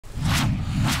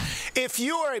If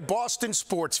you are a Boston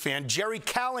sports fan, Gerry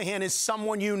Callahan is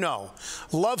someone you know.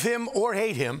 Love him or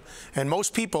hate him, and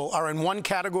most people are in one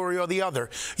category or the other.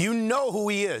 You know who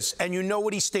he is, and you know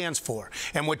what he stands for.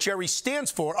 And what Gerry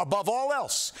stands for, above all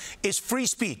else, is free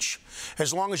speech.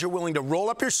 As long as you're willing to roll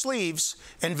up your sleeves,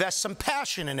 invest some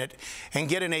passion in it, and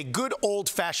get in a good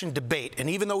old-fashioned debate. And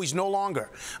even though he's no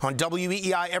longer on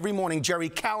WEEI every morning, Gerry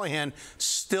Callahan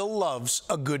still loves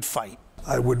a good fight.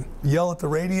 I would yell at the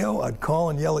radio, I'd call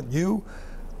and yell at you.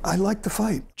 I like to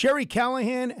fight. Gerry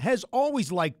Callahan has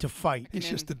always liked to fight. He's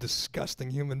just a disgusting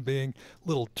human being,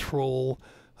 little troll.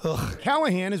 Ugh.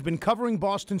 Callahan has been covering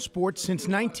Boston sports since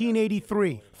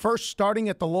 1983, first starting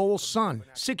at the Lowell Sun.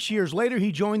 6 years later,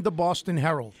 he joined the Boston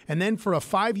Herald. And then for a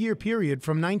 5-year period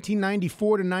from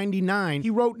 1994 to 99, he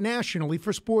wrote nationally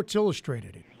for Sports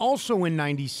Illustrated. Also in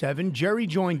 97, Gerry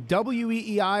joined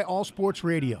WEEI All Sports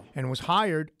Radio and was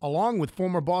hired, along with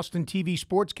former Boston TV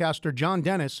sportscaster John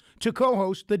Dennis, to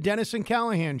co-host the Dennis and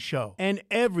Callahan Show. And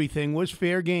everything was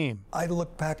fair game. I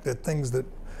look back at things that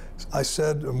I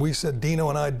said, and we said, Dino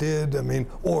and I did,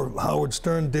 or Howard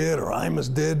Stern did, or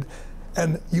Imus did,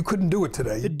 and you couldn't do it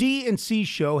today. The D&C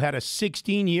show had a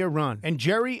 16-year run, and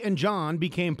Gerry and John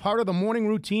became part of the morning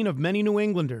routine of many New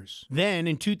Englanders. Then,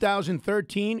 in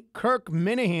 2013, Kirk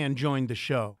Minahan joined the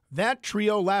show. That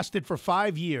trio lasted for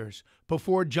 5 years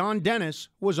before John Dennis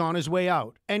was on his way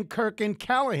out, and Kirk and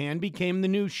Callahan became the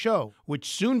new show,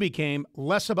 which soon became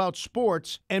less about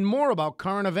sports and more about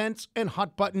current events and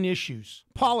hot-button issues.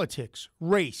 Politics,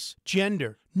 race,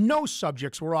 gender. No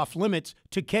subjects were off limits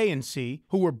to K&C,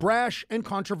 who were brash and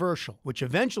controversial, which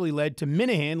eventually led to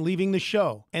Minahan leaving the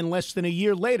show, and less than a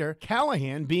year later,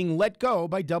 Callahan being let go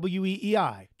by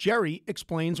WEEI. Gerry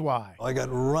explains why. I got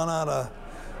run out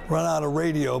of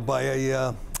radio by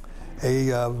a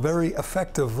very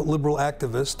effective liberal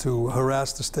activist who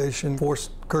harassed the station,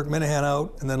 forced Kirk Minahan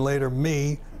out, and then later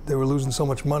me. They were losing so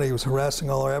much money, he was harassing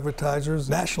all our advertisers.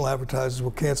 National advertisers were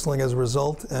canceling as a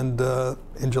result, and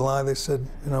in July they said,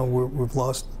 you know, we've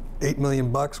lost $8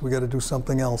 million, we got to do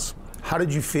something else. How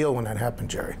did you feel when that happened,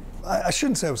 Gerry? I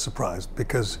shouldn't say I was surprised,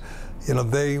 because, you know,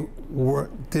 they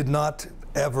did not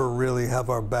ever really have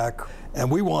our back.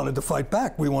 And we wanted to fight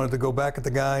back. We wanted to go back at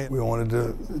the guy. We wanted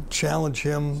to challenge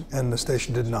him, and the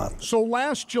station did not. So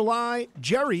last July,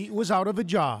 Gerry was out of a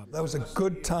job. That was a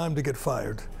good time to get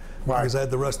fired. Why? Because I had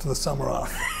the rest of the summer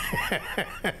off.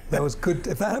 That was good.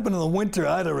 If that happened in the winter,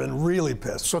 I'd have been really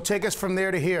pissed. So take us from there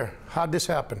to here. How'd this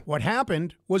happen? What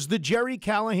happened was the Gerry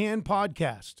Callahan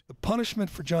podcast. The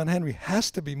punishment for John Henry has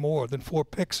to be more than 4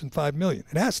 picks and $5 million.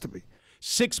 It has to be.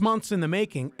 6 months in the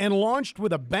making, and launched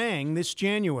with a bang this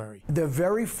January. The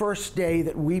very first day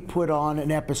that we put on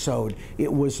an episode,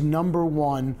 it was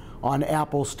 #1 on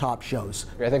Apple's top shows.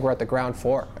 I think we're at the ground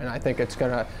floor, and I think it's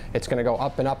gonna go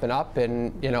up and up and up,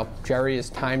 and you know, Gerry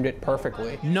has timed it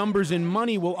perfectly. Numbers and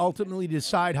money will ultimately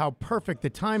decide how perfect the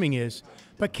timing is,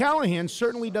 but Callahan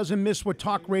certainly doesn't miss what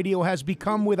talk radio has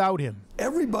become without him.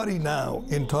 Everybody now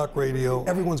in talk radio,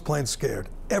 everyone's playing scared.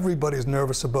 Everybody's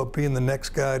nervous about being the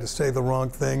next guy to say the wrong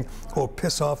thing or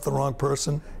piss off the wrong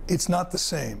person. It's not the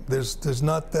same. There's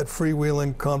not that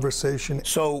freewheeling conversation.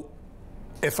 So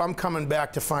if I'm coming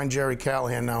back to find Gerry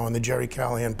Callahan now on the Gerry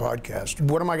Callahan podcast,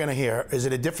 what am I going to hear? Is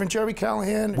it a different Gerry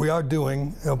Callahan? We are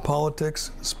doing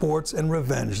politics, sports, and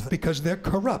revenge. Because they're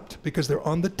corrupt, because they're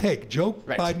on the take. Joe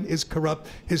Biden is corrupt.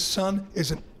 His son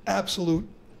is an absolute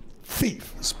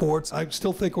thief. Sports, I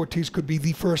still think Ortiz could be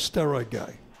the first steroid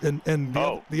guy. And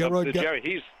the other guy,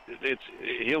 Gerry,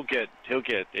 he'll get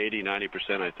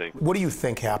 80-90%, I think. What do you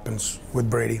think happens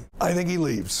with Brady? I think he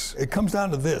leaves. It comes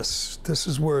down to this. This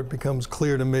is where it becomes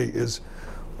clear to me, is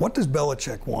what does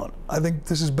Belichick want? I think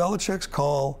this is Belichick's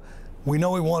call. We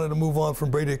know he wanted to move on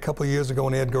from Brady a couple of years ago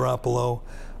when he had Garoppolo.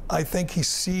 I think he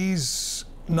sees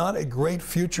not a great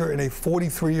future in a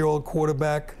 43-year-old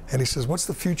quarterback, and he says, what's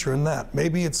the future in that?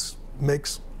 Maybe it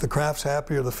makes the Crafts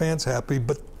happy or the fans happy,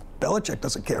 but Belichick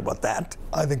doesn't care about that.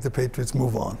 I think the Patriots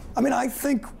move on. I mean, I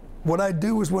think what I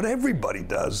do is what everybody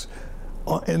does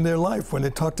in their life when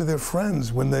they talk to their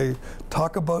friends, when they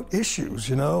talk about issues,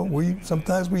 you know.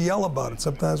 Sometimes we yell about it,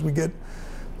 sometimes we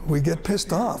get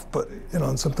pissed off, but you know,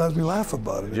 and sometimes we laugh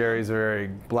about it. Gerry's a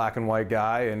very black and white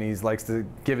guy, and he likes to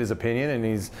give his opinion, and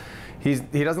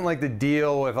he doesn't like to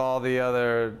deal with all the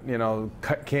other, you know,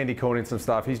 candy coating some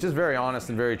stuff. He's just very honest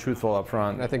and very truthful up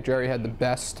front. I think Gerry had the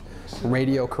best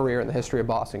radio career in the history of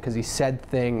Boston because he said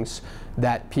things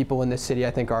that people in this city,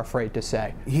 I think, are afraid to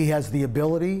say. He has the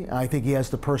ability, I think he has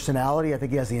the personality, I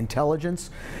think he has the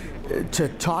intelligence to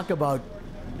talk about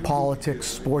politics,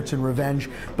 sports, and revenge,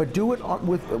 but do it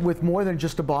with more than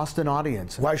just a Boston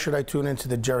audience. Why should I tune into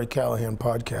the Gerry Callahan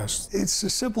podcast? It's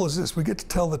as simple as this. We get to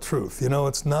tell the truth. You know,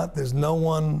 it's not, there's no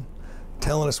one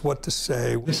telling us what to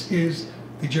say. This is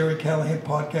the Gerry Callahan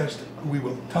podcast. We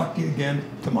will talk to you again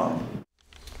tomorrow.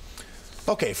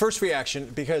 Okay, first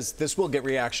reaction, because this will get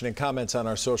reaction and comments on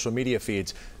our social media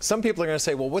feeds. Some people are going to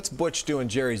say, well, what's Butch doing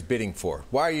Jerry's bidding for?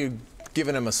 Why are you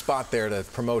giving him a spot there to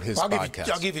promote his podcast?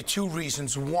 I'll give you two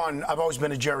reasons. One, I've always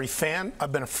been a Gerry fan.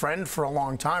 I've been a friend for a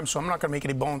long time, so I'm not going to make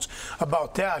any bones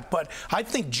about that. But I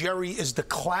think Gerry is the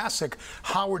classic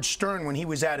Howard Stern when he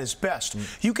was at his best.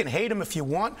 You can hate him if you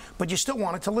want, but you still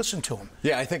wanted to listen to him.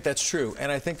 Yeah, I think that's true.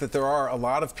 And I think that there are a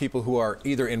lot of people who are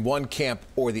either in one camp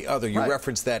or the other. You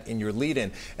referenced that in your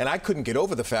lead-in. And I couldn't get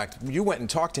over the fact you went and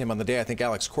talked to him on the day I think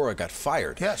Alex Cora got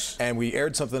fired. Yes. And we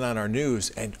aired something on our news,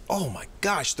 and oh my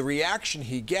gosh, the reaction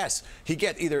he gets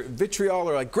either vitriol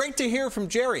or like, great to hear from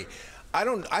Gerry.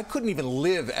 I couldn't even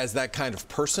live as that kind of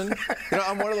person. You know,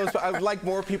 I'm one of those, I would like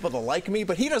more people to like me,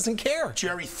 but he doesn't care.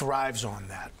 Gerry thrives on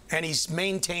that. And he's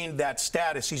maintained that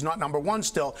status. He's not #1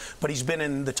 still, but he's been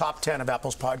in the top 10 of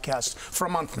Apple's podcasts for a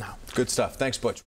month now. Good stuff. Thanks, Butch.